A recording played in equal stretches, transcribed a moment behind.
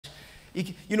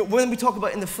You know, when we talk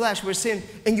about in the flesh, we're saying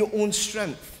in your own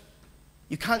strength.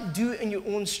 You can't do it in your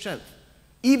own strength.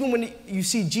 Even when you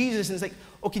see Jesus and it's like,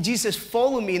 okay, Jesus says,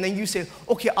 follow me, and then you say,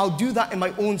 okay, I'll do that in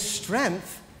my own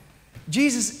strength.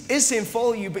 Jesus is saying,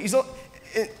 follow you, but he's not,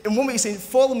 in one way he's saying,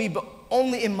 follow me, but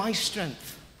only in my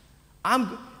strength.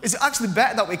 It's actually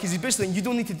better that way, because he's basically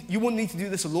saying, you won't need to do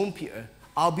this alone, Peter.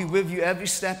 I'll be with you every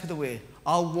step of the way.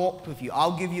 I'll walk with you.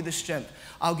 I'll give you the strength.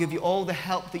 I'll give you all the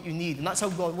help that you need. And that's how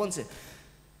God wants it.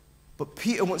 But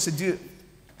Peter wants to do it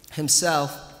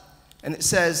himself. And it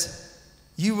says,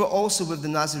 you were also with the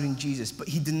Nazarene Jesus, but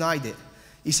he denied it.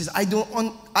 He says, I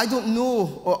don't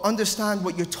know or understand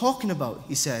what you're talking about,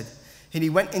 he said. And he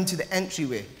went into the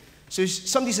entryway. So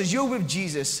somebody says, you're with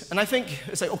Jesus. And I think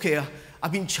it's like, okay,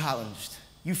 I've been challenged.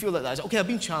 You feel like that. It's, okay, I've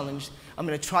been challenged. I'm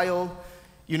in a trial,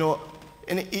 you know.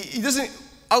 And he doesn't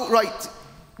outright,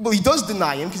 well, he does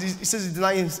deny him, because he says he's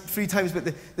denying him 3 times, but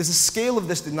there's a scale of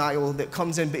this denial that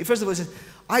comes in. But first of all, he says,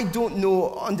 I don't know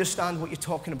or understand what you're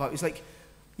talking about. He's like,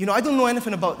 you know, I don't know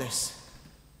anything about this.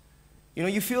 You know,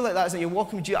 you feel like that as you're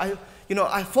walking with Jesus.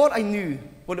 I thought I knew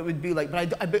what it would be like,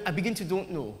 but I begin to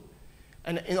don't know.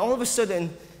 And all of a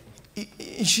sudden,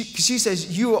 she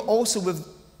says, you are also with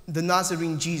the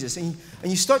Nazarene Jesus. And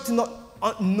you start to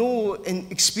not know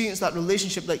and experience that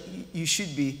relationship like you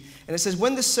should be. And it says,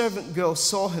 when the servant girl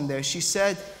saw him there, she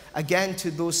said again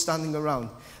to those standing around,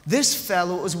 this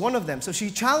fellow is one of them. So she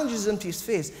challenges him to his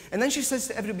face. And then she says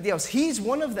to everybody else, he's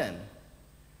one of them.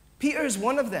 Peter is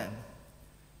one of them.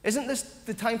 Isn't this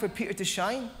the time for Peter to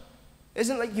shine?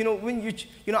 Isn't like,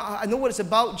 when I know what it's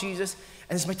about, Jesus,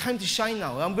 and it's my time to shine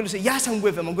now. I'm going to say, yes, I'm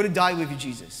with him. I'm going to die with you,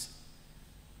 Jesus.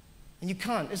 And you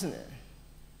can't, isn't it?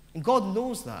 And God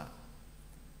knows that.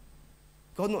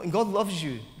 And God loves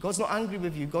you. God's not angry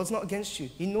with you. God's not against you.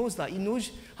 He knows that. He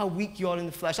knows how weak you are in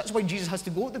the flesh. That's why Jesus has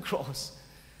to go to the cross.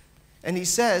 And he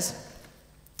says,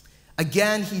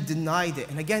 again, he denied it.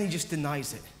 And again, he just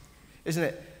denies it. Isn't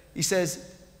it? He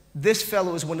says, this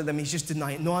fellow is one of them. He's just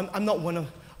denying it. No, I'm not one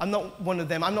of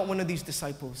them. I'm not one of these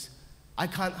disciples. I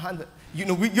can't handle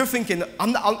it. You're thinking,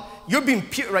 you're being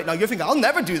Peter right now. You're thinking, I'll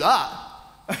never do that.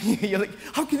 You're like,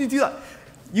 how can you do that?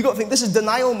 You got to think, this is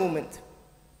denial moment.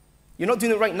 You're not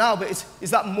doing it right now, but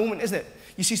it's that moment, isn't it?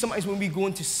 You see, sometimes when we go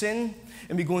into sin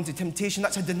and we go into temptation,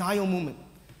 that's a denial moment,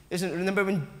 isn't it? Remember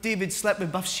when David slept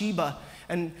with Bathsheba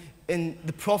and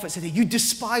the prophet said, you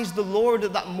despised the Lord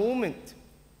at that moment.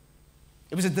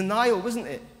 It was a denial, wasn't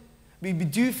it? We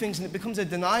do things and it becomes a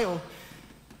denial.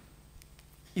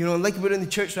 Like we're in the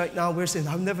church right now, we're saying,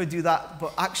 I'll never do that.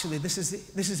 But actually, this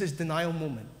is his denial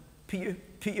moment.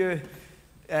 Put your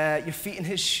feet in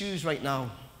his shoes right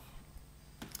now.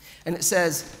 And it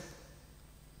says,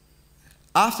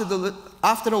 after a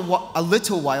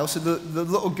little while, so the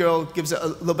little girl gives it a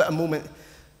little bit of a moment.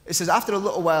 It says, after a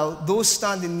little while, those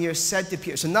standing near said to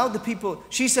Peter. So now the people,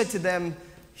 she said to them,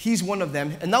 he's one of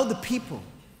them. And now the people,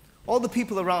 all the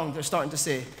people around are starting to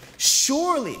say,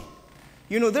 surely,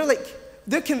 they're like,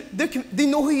 they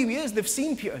know who he is. They've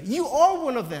seen Peter. You are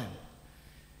one of them.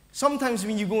 Sometimes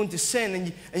when you go into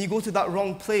sin and you go to that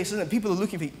wrong place, isn't it? People are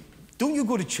looking for you. Don't you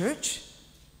go to church?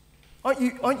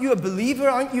 Aren't you a believer?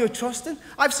 Aren't you a trusting?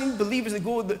 I've seen believers that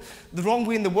go the wrong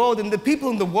way in the world, and the people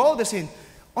in the world are saying,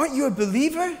 aren't you a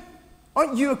believer?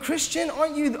 Aren't you a Christian?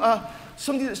 Aren't you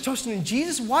somebody that's trusting in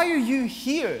Jesus? Why are you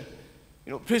here?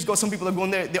 Praise God, some people are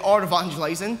going there, they are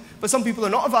evangelizing, but some people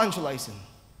are not evangelizing.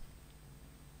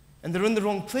 And they're in the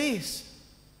wrong place.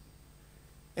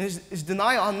 And it's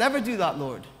denial. I'll never do that,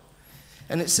 Lord.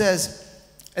 And it says,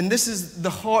 and this is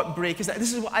the heartbreak.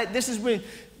 This is when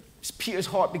Peter's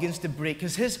heart begins to break,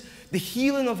 because the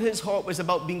healing of his heart was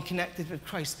about being connected with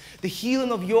Christ. The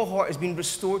healing of your heart is being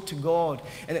restored to God,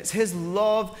 and it's his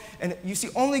love. And you see,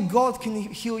 only God can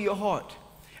heal your heart,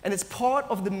 and it's part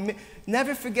of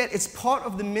never forget, it's part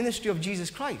of the ministry of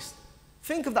Jesus Christ.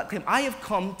 Think of that claim, I have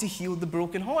come to heal the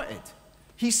brokenhearted.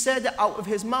 He said it out of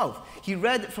his mouth. He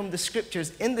read it from the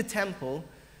scriptures in the temple,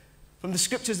 from the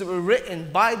scriptures that were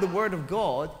written by the word of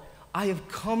God. I have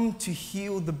come to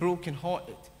heal the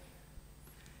brokenhearted.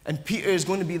 And Peter is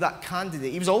going to be that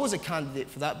candidate. He was always a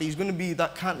candidate for that, but he's going to be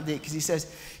that candidate because he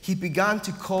says he began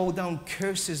to call down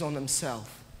curses on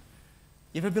himself.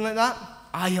 You ever been like that?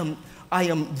 I am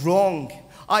wrong.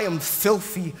 I am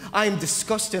filthy. I am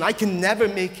disgusting. I can never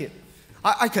make it.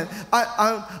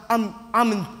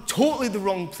 I'm in totally the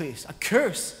wrong place. A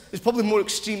curse is probably more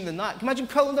extreme than that. Can you imagine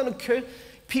calling down a curse?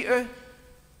 Peter,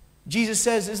 Jesus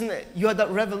says, isn't it? You had that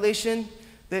revelation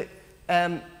that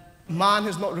man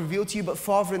has not revealed to you, but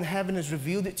Father in heaven has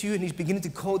revealed it to you, and he's beginning to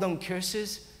call down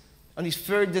curses on his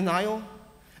third denial.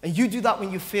 And you do that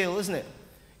when you fail, isn't it?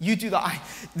 You do that.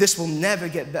 This will never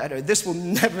get better. This will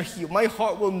never heal. My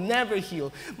heart will never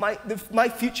heal. My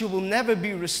future will never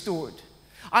be restored.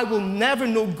 I will never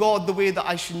know God the way that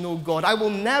I should know God. I will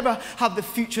never have the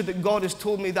future that God has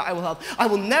told me that I will have. I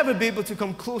will never be able to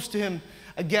come close to him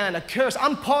again. A curse.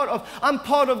 I'm part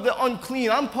of the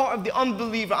unclean. I'm part of the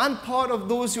unbeliever. I'm part of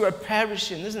those who are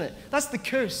perishing, isn't it? That's the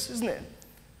curse, isn't it?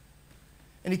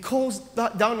 And he calls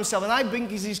that down himself. And I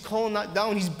think as he's calling that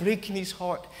down, he's breaking his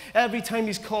heart. Every time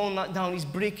he's calling that down, he's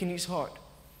breaking his heart.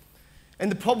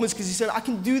 And the problem is because he said, I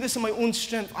can do this in my own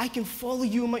strength. I can follow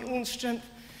you in my own strength.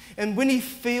 And when he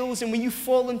fails and when you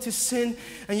fall into sin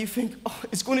and you think, oh,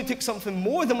 it's going to take something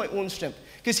more than my own strength.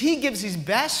 Because he gives his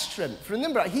best strength.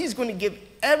 Remember, he's going to give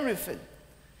everything.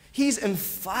 He's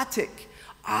emphatic.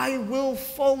 I will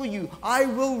follow you. I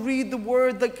will read the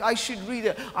word like I should read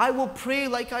it. I will pray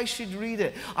like I should read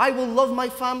it. I will love my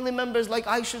family members like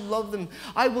I should love them.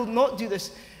 I will not do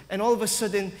this. And all of a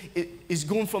sudden, it is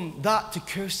going from that to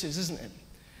curses, isn't it?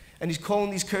 And he's calling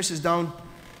these curses down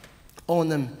on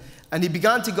them. And he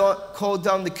began to call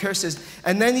down the curses.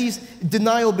 And then his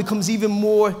denial becomes even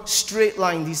more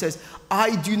straight-lined. He says,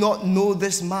 I do not know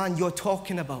this man you're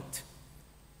talking about.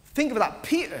 Think of that.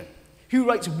 Peter, who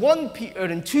writes 1 Peter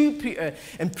and 2 Peter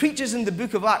and preaches in the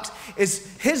book of Acts,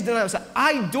 is his denial. That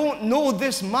I don't know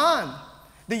this man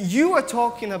that you are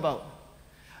talking about.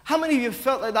 How many of you have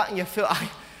felt like that and you feel,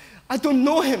 I don't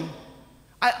know him.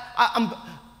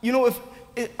 If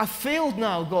I failed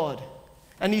now, God.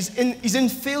 And he's in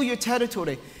failure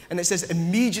territory. And it says,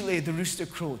 immediately the rooster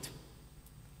crowed.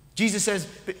 Jesus says,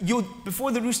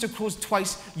 before the rooster crows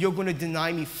twice, you're going to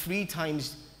deny me 3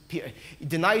 times, Peter. He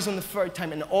denies on the 3rd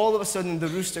time, and all of a sudden the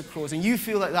rooster crows. And you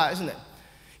feel like that, isn't it?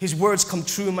 His words come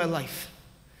true in my life.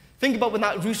 Think about when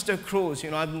that rooster crows. We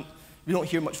don't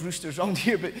hear much roosters around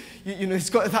here, but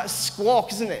it's got that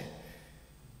squawk, isn't it?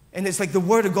 And it's like the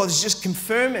word of God is just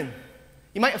confirming.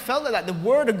 You might have felt like that. The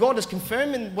word of God is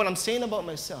confirming what I'm saying about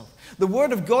myself. The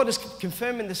word of God is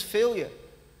confirming this failure,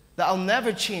 that I'll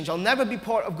never change. I'll never be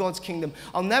part of God's kingdom.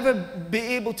 I'll never be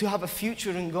able to have a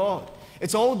future in God.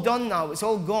 It's all done now. It's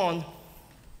all gone.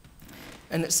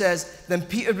 And it says, then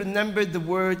Peter remembered the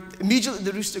word. Immediately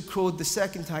the rooster crowed the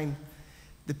 2nd time.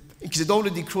 Because it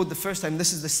already crowed the 1st time.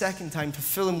 This is the 2nd time,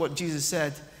 fulfilling what Jesus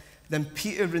said. Then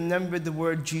Peter remembered the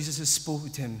word Jesus had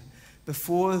spoken to him.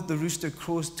 Before the rooster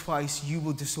crows twice, you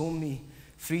will disown me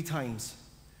 3 times.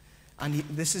 And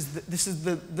this is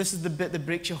the bit that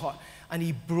breaks your heart. And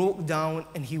he broke down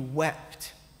and he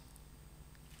wept.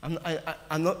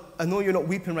 I know you're not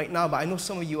weeping right now, but I know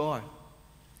some of you are.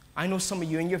 I know some of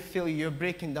you in your failure, you're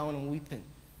breaking down and weeping.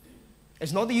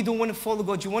 It's not that you don't want to follow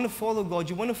God. You want to follow God.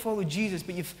 You want to follow Jesus,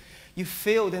 but you've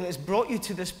failed, and it's brought you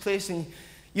to this place, and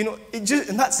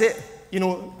and that's it.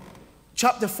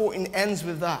 Chapter 14 ends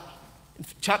with that. In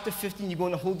chapter 15, you go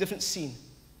in a whole different scene.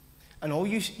 And all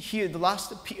you hear, the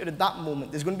last of Peter at that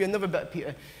moment, there's going to be another bit of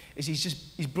Peter, is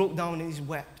he's broke down and he's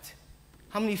wept.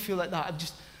 How many of you feel like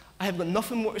that? I have got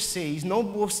nothing more to say. He's not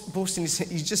boasting.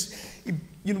 He's just,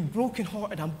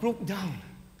 broken-hearted. I'm broke down.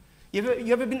 You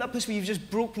ever been in that place where you've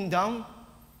just broken down?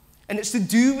 And it's to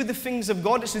do with the things of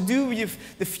God. It's to do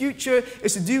with the future.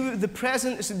 It's to do with the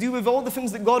present. It's to do with all the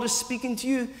things that God is speaking to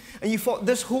you. And you thought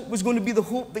this hope was going to be the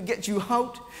hope that gets you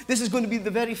out. This is going to be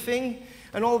the very thing.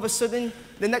 And all of a sudden,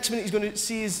 the next minute he's going to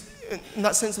see in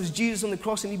that sense, was Jesus on the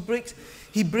cross. And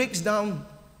he breaks down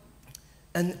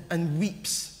and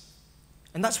weeps.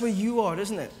 And that's where you are,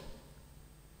 isn't it?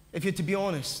 If you're to be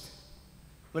honest.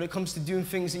 When it comes to doing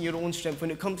things in your own strength, when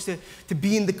it comes to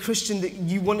being the Christian that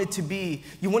you wanted to be.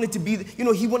 You wanted to be,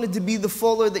 he wanted to be the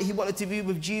follower that he wanted to be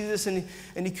with Jesus, and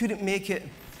he couldn't make it.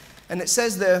 And it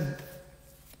says there,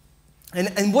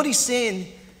 and what he's saying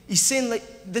like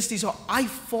this to his heart, I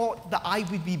thought that I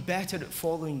would be better at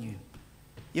following you.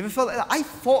 You ever felt like that? I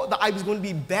thought that I was going to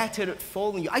be better at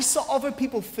following you. I saw other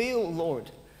people fail, Lord.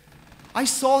 I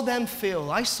saw them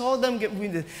fail. I saw them get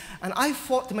wounded. And I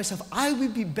thought to myself, I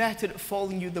would be better at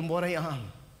following you than what I am.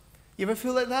 You ever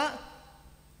feel like that?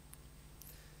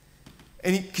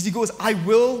 And because he goes, I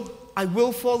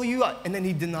will follow you. And then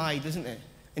he denied, isn't it?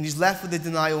 And he's left with the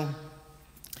denial.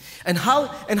 And how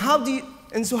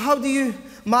do you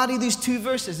marry these 2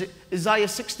 verses? Isaiah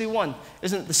 61,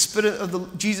 isn't it? The Spirit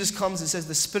of Jesus comes and says,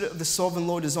 the Spirit of the Sovereign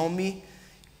Lord is on me,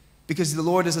 because the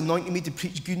Lord has anointed me to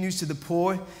preach good news to the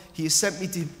poor. He has sent me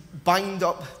to bind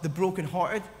up the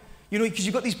brokenhearted. Because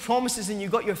you've got these promises and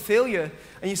you've got your failure,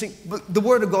 and you think, but the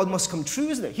word of God must come true,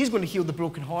 isn't it? He's going to heal the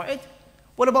brokenhearted.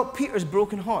 What about Peter's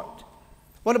broken heart?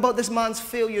 What about this man's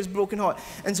failure's broken heart?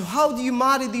 And so how do you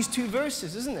marry these 2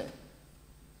 verses, isn't it?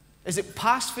 Is it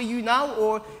past for you now,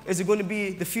 or is it going to be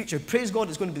the future? Praise God,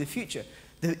 it's going to be the future.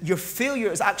 your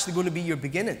failure is actually going to be your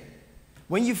beginning.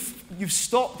 When you've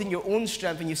stopped in your own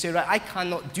strength and you say, right, I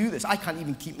cannot do this. I can't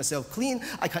even keep myself clean.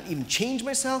 I can't even change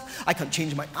myself. I can't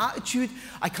change my attitude.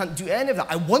 I can't do any of that.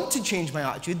 I want to change my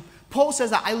attitude. Paul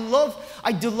says that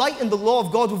I delight in the law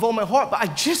of God with all my heart, but I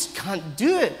just can't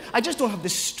do it. I just don't have the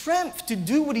strength to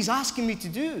do what he's asking me to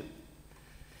do.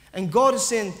 And God is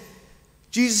saying,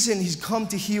 Jesus is saying he's come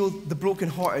to heal the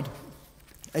brokenhearted.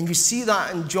 And you see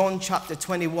that in John chapter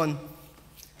 21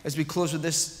 as we close with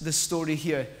this story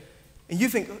here. And you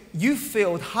think, you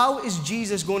failed. How is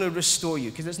Jesus going to restore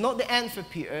you? Because it's not the end for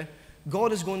Peter.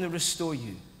 God is going to restore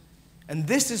you. And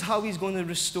this is how he's going to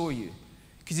restore you.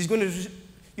 Because he's going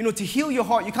to, to heal your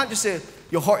heart, you can't just say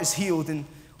your heart is healed and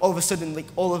all of a sudden, like,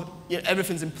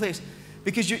 everything's in place.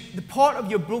 Because the part of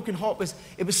your broken heart was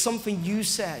something you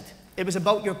said. It was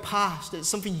about your past. It's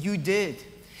something you did.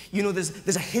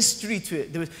 There's a history to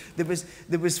it.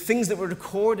 There was things that were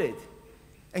recorded.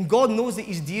 And God knows that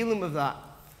he's dealing with that.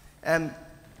 And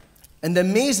the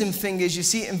amazing thing is, you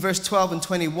see it in verse 12 and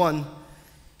 21,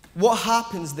 what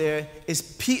happens there is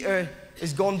Peter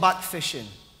has gone back fishing.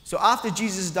 So after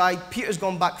Jesus died, Peter's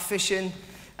gone back fishing,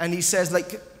 and he says,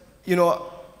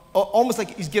 almost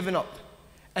like he's given up.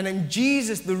 And then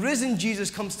Jesus, the risen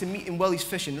Jesus, comes to meet him while he's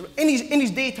fishing, in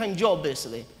his daytime job,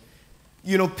 basically.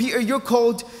 Peter, you're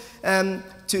called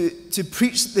to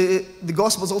preach the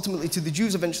Gospels ultimately to the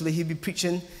Jews eventually. He'll be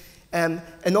preaching. And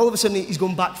all of a sudden, he's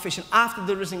going back fishing after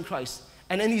the risen Christ.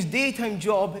 And in his daytime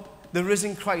job, the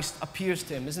risen Christ appears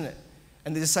to him, isn't it?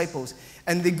 And the disciples.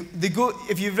 And they go,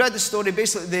 if you've read the story,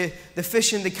 basically they're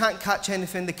fishing, they can't catch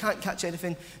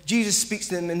anything. Jesus speaks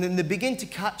to them, and then they begin to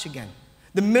catch again.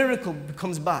 The miracle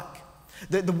comes back.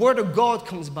 The word of God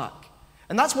comes back.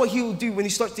 And that's what he will do when he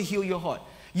starts to heal your heart.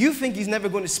 You think he's never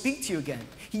going to speak to you again.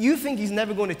 You think he's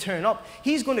never going to turn up.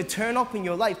 He's going to turn up in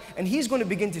your life, and he's going to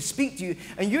begin to speak to you,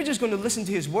 and you're just going to listen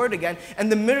to his word again,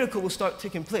 and the miracle will start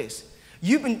taking place.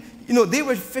 They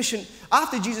were fishing.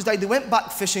 After Jesus died, they went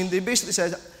back fishing. They basically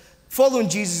said, following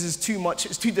Jesus is too much.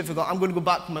 It's too difficult. I'm going to go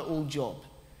back to my old job.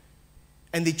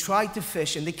 And they tried to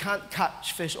fish, and they can't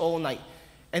catch fish all night.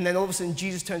 And then all of a sudden,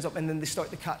 Jesus turns up, and then they start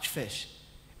to catch fish.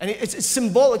 And it's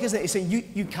symbolic, isn't it? It's saying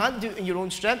you can't do it in your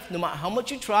own strength. No matter how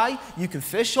much you try, you can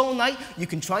fish all night. You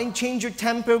can try and change your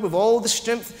temper with all the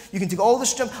strength. You can take all the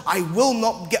strength. I will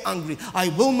not get angry. I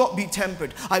will not be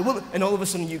tempered. And all of a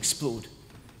sudden you explode,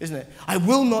 isn't it? I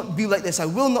will not be like this. I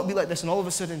will not be like this. And all of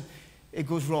a sudden it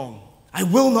goes wrong. I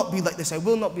will not be like this. I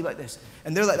will not be like this.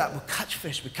 And they're like that. We'll catch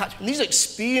fish. And these are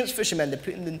experienced fishermen. They're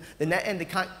putting the net in. They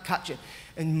can't catch it.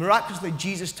 And miraculously,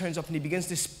 Jesus turns up and he begins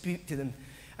to speak to them.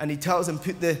 And he tells them,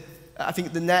 put the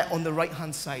net on the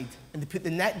right-hand side. And they put the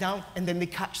net down, and then they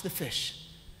catch the fish.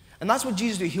 And that's what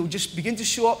Jesus does. He'll just begin to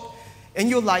show up in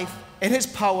your life, in his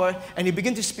power, and he'll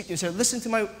begin to speak to you and say, listen to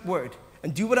my word,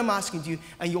 and do what I'm asking you,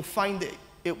 and you'll find that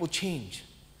it will change.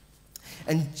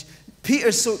 And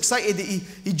Peter's so excited that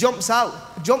he jumps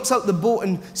out the boat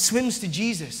and swims to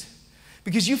Jesus.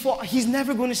 Because you thought, he's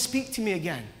never going to speak to me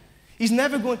again. He's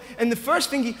never going, and the first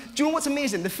thing do you know what's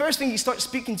amazing? The first thing he starts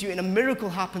speaking to you, and a miracle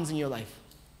happens in your life.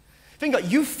 Think about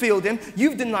it, you failed him,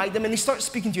 you've denied him, and he starts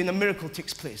speaking to you, and a miracle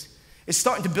takes place. It's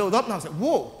starting to build up now. It's like,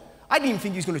 whoa, I didn't even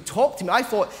think he was going to talk to me. I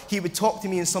thought he would talk to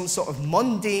me in some sort of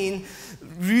mundane,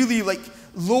 really like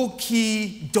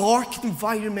low-key, dark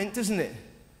environment, isn't it?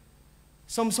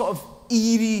 Some sort of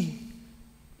eerie,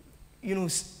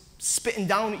 spitting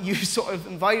down at you sort of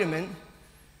environment.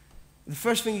 The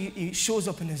first thing he shows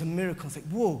up in is a miracle. It's like,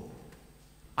 whoa,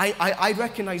 I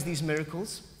recognize these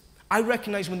miracles. I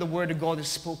recognize when the word of God is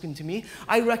spoken to me.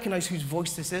 I recognize whose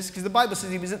voice this is, because the Bible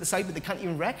says he was at the side, but they can't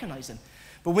even recognize him.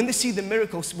 But when they see the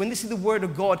miracles, when they see the word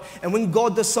of God, and when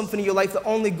God does something in your life that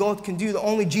only God can do, that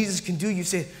only Jesus can do, you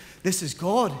say, this is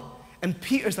God. And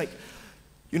Peter's like,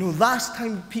 last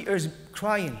time Peter's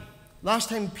crying, last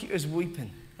time Peter's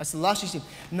weeping. That's the last you see.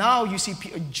 Now you see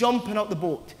Peter jumping out the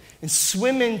boat and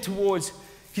swimming towards,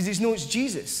 because he knows it's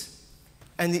Jesus.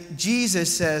 And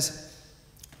Jesus says,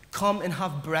 come and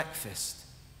have breakfast.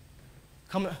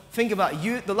 Come, think about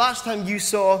it. The last time you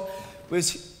saw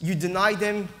was you denied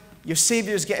him, your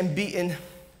Savior's getting beaten,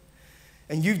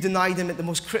 and you've denied him at the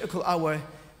most critical hour,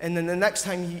 and then the next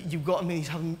time you've got him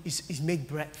and he's made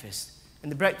breakfast.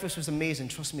 And the breakfast was amazing,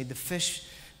 trust me. The fish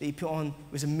that he put on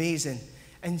was amazing.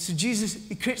 And so Jesus,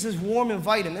 he creates this warm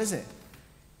environment, isn't it?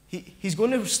 He's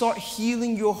going to start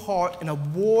healing your heart in a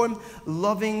warm,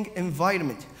 loving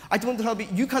environment. I don't know how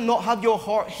you cannot have your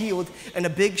heart healed in a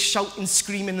big shouting,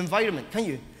 screaming environment, can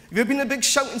you? Have you ever been in a big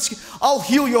shouting, screaming? I'll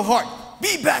heal your heart.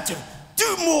 Be better.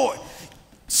 Do more.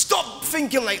 Stop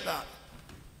thinking like that.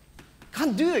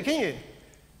 Can't do it, can you?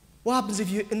 What happens if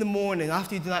you, in the morning,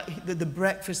 after you do that, the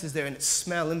breakfast is there and it's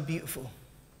smelling beautiful?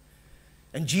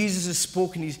 And Jesus has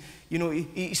spoken,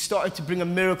 he started to bring a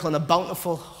miracle and a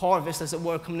bountiful harvest, as it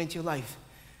were, coming into your life.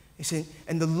 He said,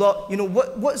 and the love,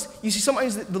 you see,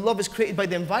 sometimes the love is created by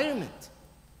the environment.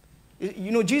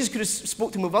 Jesus could have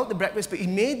spoke to him about the breakfast, but he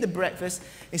made the breakfast.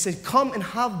 And he said, come and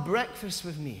have breakfast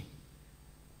with me.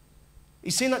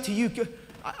 He's saying that to you.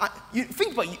 You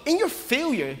think about it, in your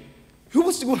failure, who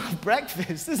wants to go and have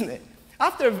breakfast, isn't it?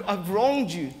 After I've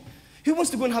wronged you, who wants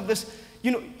to go and have this,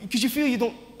 because you feel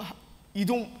you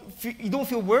don't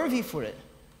feel worthy for it.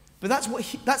 But that's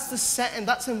the setting,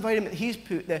 that's the environment he's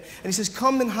put there. And he says,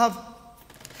 come and have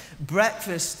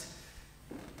breakfast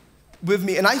with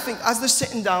me. And I think as they're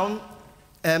sitting down,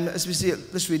 as we see it,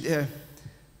 let's read here.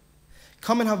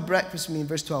 Come and have breakfast with me in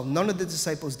verse 12. None of the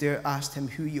disciples dare ask him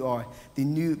who you are. They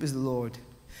knew it was the Lord.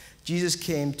 Jesus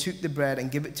came, took the bread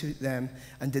and gave it to them,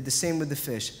 and did the same with the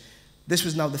fish. This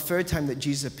was now the third time that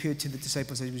Jesus appeared to the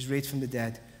disciples as he was raised from the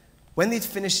dead. When they'd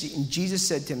finished eating, Jesus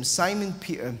said to him, Simon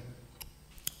Peter,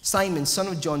 Simon, son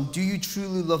of John, do you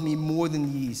truly love me more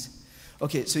than these?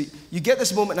 Okay, so you get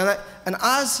this moment, and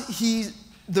as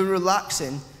they're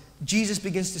relaxing, Jesus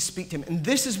begins to speak to him. And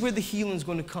this is where the healing is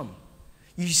going to come.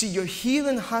 You see, your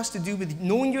healing has to do with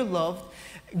knowing you're loved,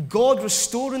 God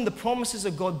restoring the promises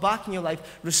of God back in your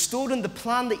life, restoring the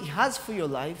plan that he has for your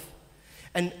life,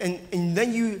 and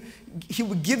then he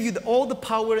will give you all the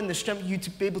power and the strength you to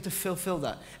be able to fulfill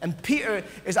that. And Peter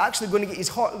is actually going to get his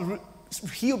heart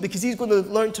healed because he's going to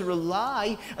learn to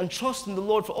rely and trust in the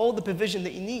Lord for all the provision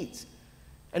that he needs.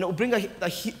 And it will bring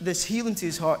this healing to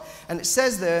his heart. And it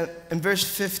says there in verse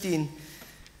 15,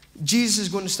 Jesus is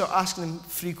going to start asking them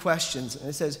 3 questions. And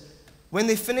it says, when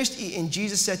they finished eating,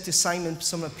 Jesus said to Simon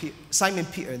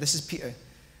Peter, this is Peter,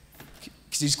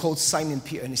 because he's called Simon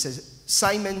Peter, and he says,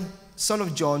 Simon, son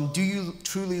of John, do you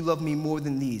truly love me more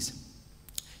than these?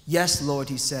 Yes, Lord,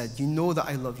 he said, you know that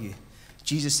I love you.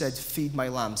 Jesus said, feed my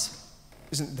lambs.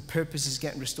 Isn't the purpose is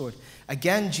getting restored?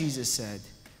 Again, Jesus said,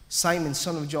 Simon,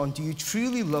 son of John, do you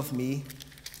truly love me?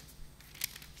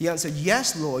 He answered,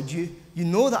 yes, Lord, you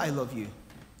know that I love you.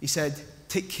 He said,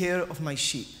 take care of my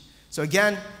sheep. So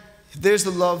again, there's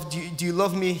the love. Do you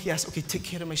love me? Yes, okay, take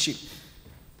care of my sheep.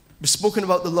 We've spoken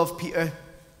about the love, Peter.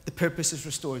 The purpose is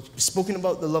restored. We've spoken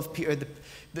about the love, Peter.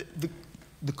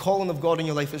 The calling of God in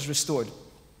your life is restored.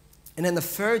 And then the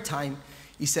third time,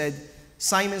 he said,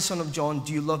 Simon, son of John,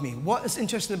 do you love me? What is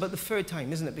interesting about the third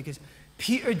time, isn't it? Because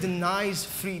Peter denies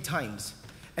 3 times.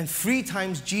 And 3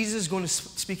 times, Jesus is going to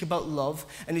speak about love,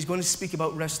 and he's going to speak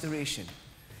about restoration.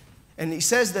 And he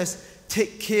says this,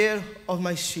 take care of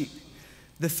my sheep.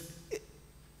 It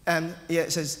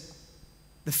says,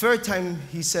 the third time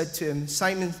he said to him,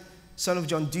 Simon, son of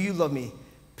John, do you love me?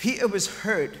 Peter was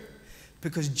hurt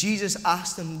because Jesus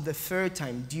asked him the third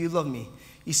time, do you love me?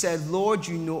 He said, Lord,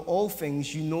 you know all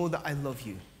things. You know that I love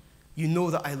you. You know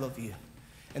that I love you.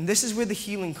 And this is where the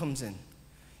healing comes in.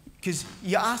 Because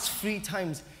you ask 3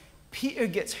 times. Peter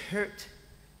gets hurt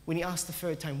when he asks the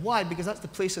third time. Why? Because that's the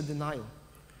place of denial.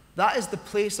 That is the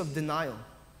place of denial.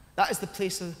 That is the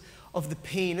place of the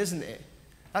pain, isn't it?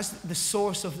 That's the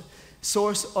source of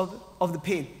the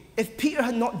pain. If Peter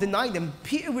had not denied him,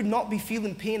 Peter would not be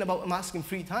feeling pain about him asking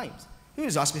 3 times. He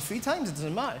was asking 3 times, it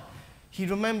doesn't matter. He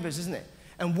remembers, isn't it?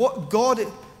 And what God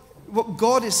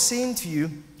is saying to you,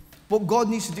 what God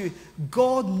needs to do,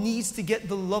 God needs to get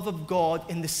the love of God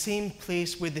in the same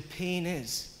place where the pain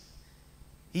is.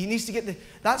 He needs to get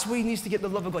that's where he needs to get the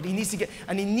love of God. He needs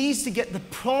to get the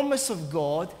promise of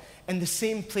God in the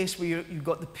same place where you've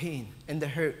got the pain and the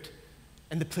hurt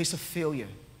and the place of failure.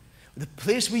 The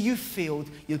place where you failed,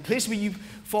 the place where you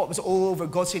thought it was all over,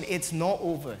 God saying it's not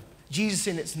over. Jesus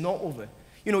saying it's not over.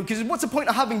 Because what's the point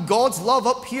of having God's love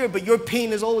up here, but your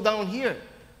pain is all down here?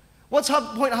 What's the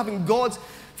point of having God's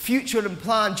future and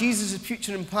plan, Jesus'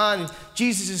 future and plan, and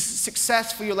Jesus'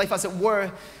 success for your life, as it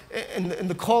were, in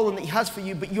the calling that he has for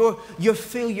you, but your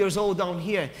failure is all down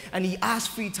here. And he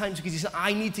asked 3 times because he said,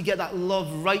 I need to get that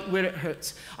love right where it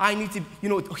hurts. I need to,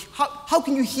 how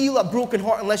can you heal a broken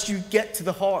heart unless you get to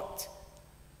the heart?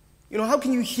 How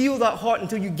can you heal that heart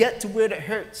until you get to where it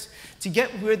hurts, to get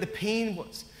where the pain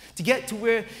was, to get to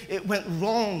where it went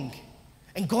wrong?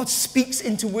 And God speaks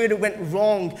into where it went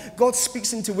wrong. God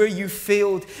speaks into where you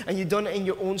failed and you've done it in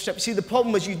your own strength. See, the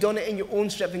problem was you've done it in your own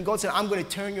strength. And God said, I'm going to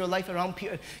turn your life around,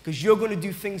 Peter, because you're going to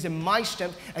do things in my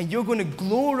strength and you're going to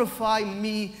glorify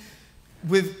me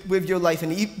with your life.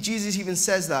 And Jesus even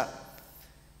says that.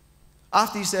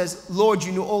 After he says, Lord,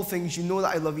 you know all things. You know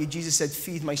that I love you. Jesus said,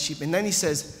 feed my sheep. And then he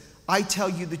says, I tell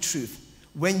you the truth.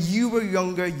 When you were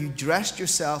younger, you dressed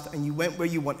yourself and you went where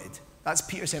you wanted. That's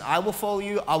Peter saying, I will follow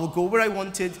you. I will go where I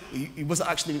wanted. He wasn't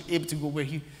actually able to go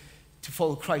to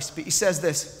follow Christ. But he says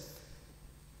this,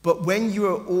 but when you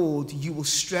are old, you will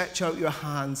stretch out your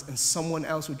hands and someone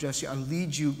else will dress you and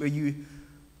lead you where you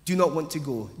do not want to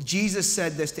go. Jesus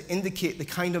said this to indicate the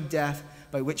kind of death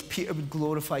by which Peter would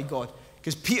glorify God.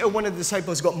 Because Peter, one of the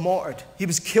disciples, got martyred. He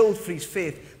was killed for his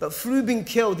faith. But through being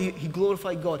killed, he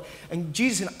glorified God. And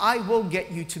Jesus said, I will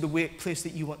get you to the place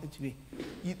that you wanted to be,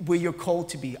 where you're called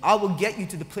to be. I will get you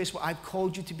to the place where I've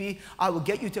called you to be. I will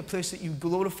get you to a place that you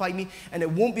glorify me. And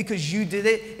it won't because you did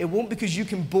it. It won't because you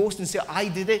can boast and say, I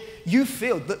did it. You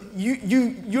failed.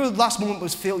 Your last moment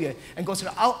was failure. And God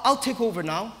said, I'll take over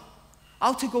now.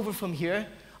 I'll take over from here.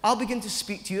 I'll begin to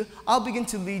speak to you. I'll begin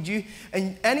to lead you.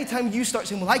 And anytime you start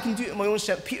saying, well, I can do it in my own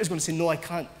strength, Peter's going to say, no, I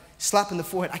can't. Slap in the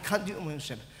forehead. I can't do it in my own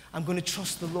strength. I'm going to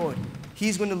trust the Lord.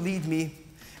 He's going to lead me,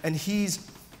 and He's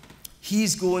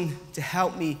going to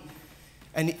help me.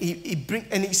 And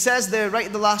he says there, right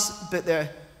at the last bit there,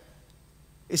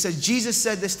 it says, Jesus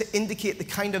said this to indicate the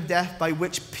kind of death by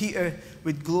which Peter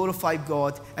would glorify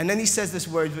God. And then he says this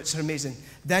word, which is amazing.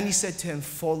 Then he said to him,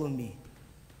 follow me.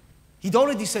 He'd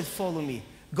already said, follow me.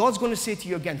 God's going to say to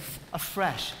you again,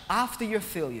 afresh, after your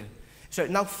failure. So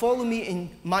now follow me in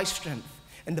my strength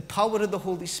and the power of the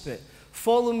Holy Spirit.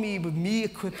 Follow me with me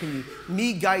equipping you,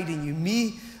 me guiding you,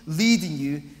 me leading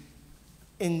you.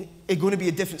 And it's going to be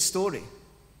a different story.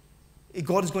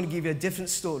 God is going to give you a different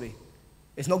story.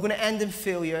 It's not going to end in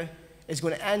failure. It's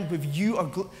going to end with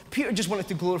you. Peter just wanted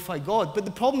to glorify God. But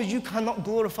the problem is you cannot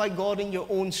glorify God in your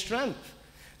own strength.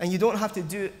 And you don't have to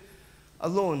do it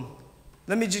alone.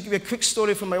 Let me just give you a quick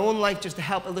story from my own life just to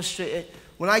help illustrate it.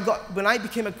 When I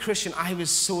became a Christian, I was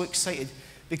so excited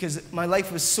because my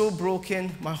life was so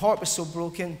broken. My heart was so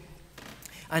broken.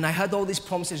 And I had all these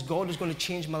promises. God is going to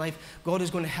change my life. God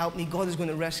is going to help me. God is going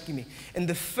to rescue me. In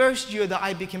the first year that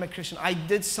I became a Christian, I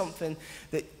did something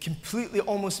that completely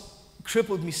almost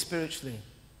crippled me spiritually.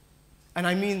 And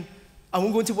I mean, I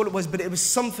won't go into what it was, but it was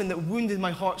something that wounded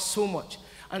my heart so much.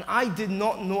 And I did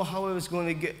not know how I was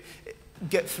going to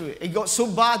get through it. It got so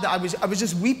bad that I was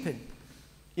just weeping.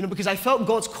 You know, because I felt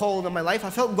God's call in my life.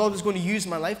 I felt God was going to use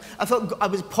my life. I felt I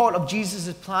was part of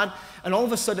Jesus' plan. And all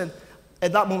of a sudden,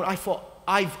 at that moment, I thought,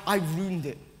 I've ruined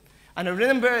it. And I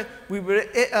remember we were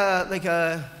at like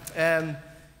a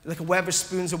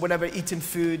Wetherspoons or whatever, eating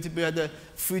food. We had the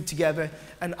food together.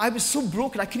 And I was so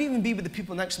broken, I couldn't even be with the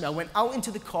people next to me. I went out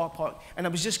into the car park, and I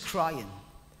was just crying.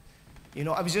 You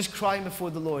know, I was just crying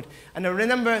before the Lord. And I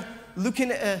remember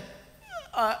looking at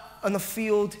on a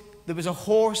field. There was a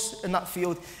horse in that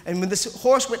field. And when this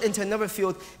horse went into another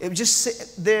field, it would just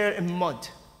sit there in mud.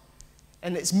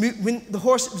 And when the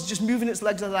horse was just moving its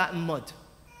legs like that in mud.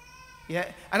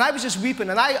 Yeah? And I was just weeping.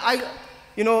 And I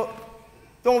you know,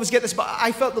 don't always get this, but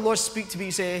I felt the Lord speak to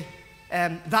me, say,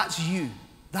 that's you.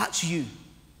 That's you.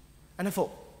 And I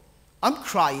thought, I'm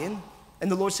crying. And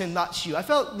the Lord saying, that's you. I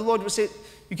felt the Lord would say,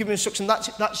 you give me instruction,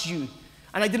 that's you.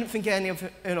 And I didn't think any of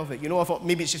it. You know, I thought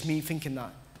maybe it's just me thinking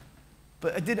that.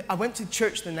 But I went to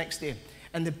church the next day,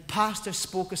 and the pastor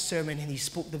spoke a sermon, and he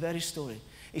spoke the very story.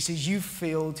 He says, you've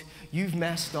failed, you've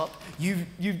messed up,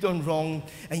 you've done wrong,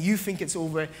 and you think it's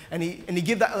over. And he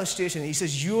gave that illustration. He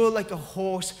says, you're like a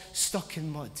horse stuck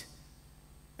in mud.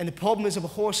 And the problem is of a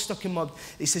horse stuck in mud,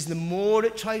 he says, the more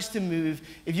it tries to move,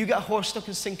 if you get a horse stuck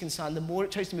in sinking sand, the more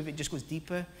it tries to move, it just goes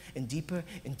deeper and deeper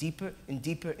and deeper and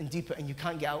deeper and deeper, and you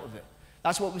can't get out of it.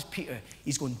 That's what was Peter.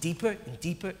 He's going deeper and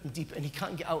deeper and deeper, and he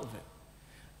can't get out of it.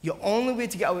 Your only way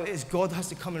to get out of it is God has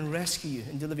to come and rescue you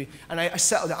and deliver you. And I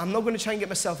settled it. I'm not going to try and get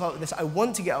myself out of this. I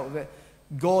want to get out of it.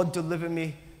 God, deliver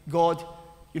me. God,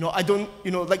 you know, I don't, you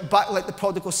know, like the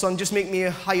prodigal son, just make me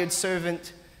a hired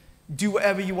servant. Do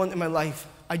whatever you want in my life.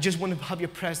 I just want to have your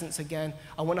presence again.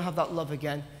 I want to have that love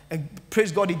again. And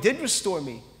praise God, he did restore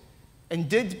me and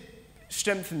did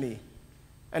strengthen me.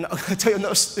 And I'll tell you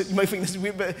another, you might think this is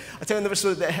weird, but I'll tell you another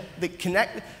story that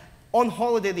connect. On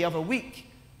holiday the other week,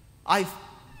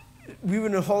 we were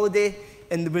on a holiday,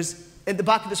 and there was, at the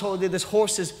back of this holiday, there's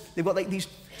horses. They've got like these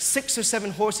 6 or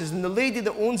 7 horses, and the lady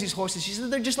that owns these horses, she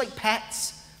said they're just like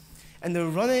pets, and they're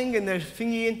running, and they're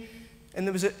thingying, and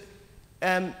there was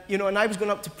you know, and I was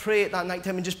going up to pray at that night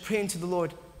time and just praying to the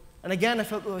Lord. And again, I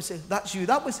felt the Lord say, that's you.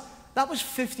 That was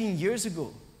 15 years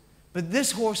ago. But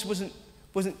this horse wasn't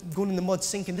going in the mud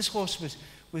sinking. This horse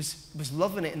was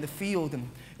loving it in the field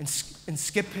and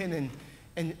skipping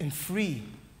and free.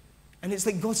 And it's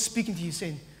like God speaking to you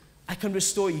saying, I can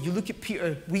restore you. You look at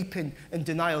Peter weeping in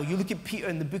denial. You look at Peter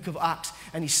in the book of Acts,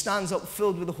 and he stands up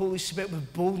filled with the Holy Spirit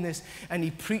with boldness, and he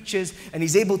preaches, and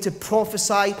he's able to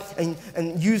prophesy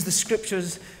and use the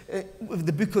scriptures with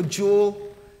the book of Joel.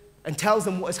 and tells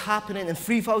them what is happening, and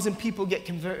 3,000 people get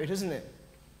converted, isn't it?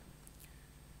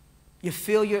 Your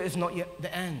failure is not yet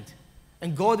the end.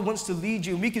 And God wants to lead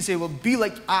you. And we can say, well, be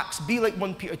like Acts, be like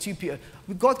 1 Peter, 2 Peter.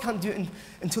 But God can't do it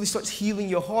until he starts healing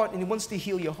your heart, and he wants to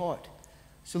heal your heart.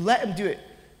 So let him do it.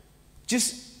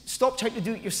 Just stop trying to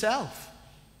do it yourself.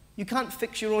 You can't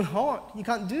fix your own heart. You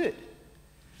can't do it.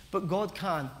 But God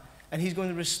can, and he's going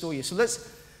to restore you. So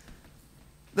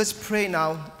let's pray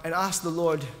now and ask the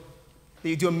Lord that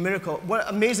you do a miracle. What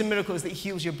an amazing miracle is that he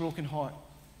heals your broken heart.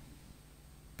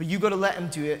 But you've got to let him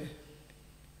do it.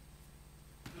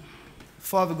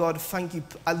 Father God, thank you.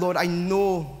 Lord, I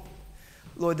know,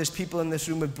 Lord, there's people in this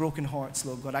room with broken hearts,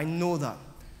 Lord God. I know that.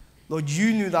 Lord,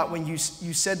 you knew that when you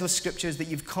said those scriptures that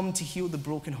you've come to heal the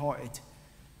brokenhearted,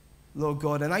 Lord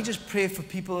God. And I just pray for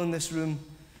people in this room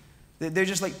that they're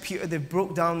just like Peter, they've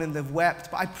broke down and they've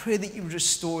wept. But I pray that you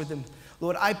restore them.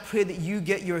 Lord, I pray that you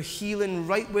get your healing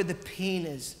right where the pain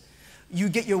is. You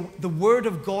get the word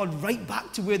of God right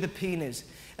back to where the pain is.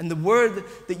 And the word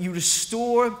that you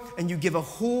restore and you give a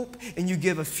hope and you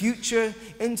give a future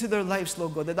into their lives,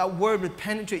 Lord God, that word would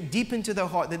penetrate deep into their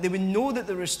heart, that they would know that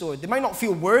they're restored. They might not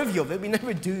feel worthy of it, we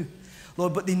never do,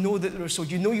 Lord, but they know that they're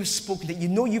restored. You know you've spoken to it. You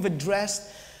know you've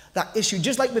addressed that issue.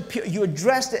 Just like with Peter, you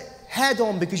addressed it head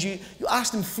on because you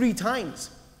asked him 3 times.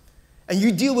 And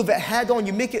you deal with it head on.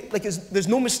 You make it like there's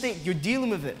no mistake. You're dealing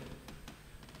with it.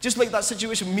 Just like that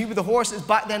situation with me with the horse is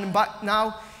back then and back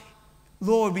now.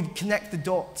 Lord, we connect the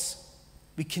dots.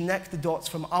 We connect the dots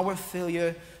from our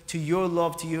failure to your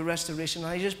love, to your restoration.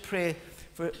 And I just pray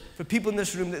for people in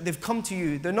this room that they've come to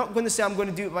you. They're not going to say, I'm going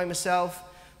to do it by myself.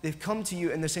 They've come to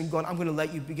you and they're saying, God, I'm going to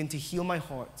let you begin to heal my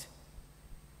heart.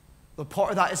 But part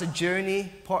of that is a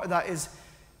journey. Part of that is,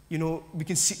 we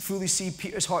can fully see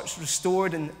Peter's heart's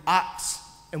restored in Acts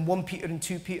and 1 Peter and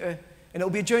 2 Peter. And it'll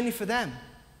be a journey for them.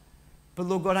 But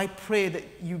Lord God, I pray that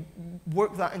you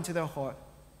work that into their heart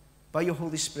by your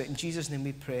Holy Spirit. In Jesus' name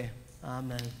we pray.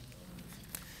 Amen.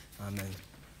 Amen.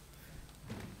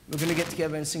 We're going to get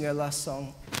together and sing our last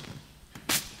song.